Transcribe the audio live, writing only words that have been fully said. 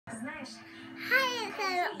Hi,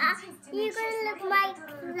 so you're gonna look my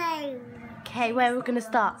clothes. Okay, where we're gonna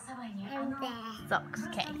start? And there. Socks.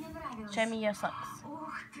 Okay, show me your socks.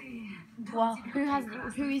 Well,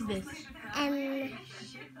 who is this?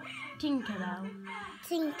 Tinkerbell.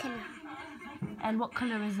 Tinker. And what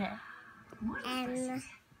color is it?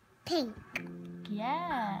 Pink.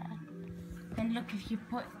 Yeah. Then look, if you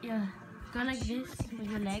go like this with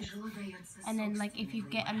your legs, and then like if you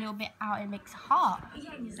get a little bit out, it makes a heart.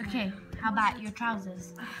 Okay, how about your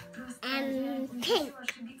trousers? Pink.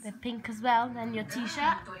 They're pink as well. Then your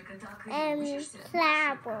t-shirt?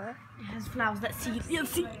 Flower. It has flowers. Let's see. You'll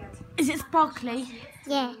see. Is it sparkly?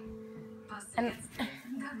 Yeah. And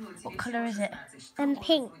what color is it?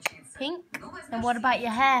 Pink. Pink. And what about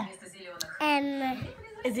your hair?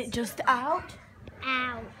 Is it just out?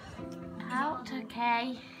 Out. Out.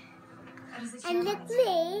 Okay. And look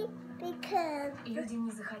me, because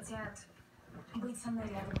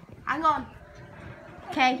Hang on.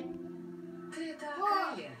 Okay.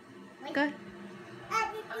 Go.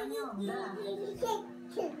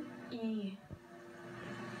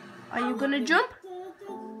 Are you gonna jump?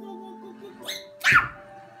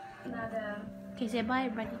 Okay, say bye,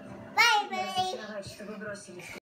 everybody. Bye, bye.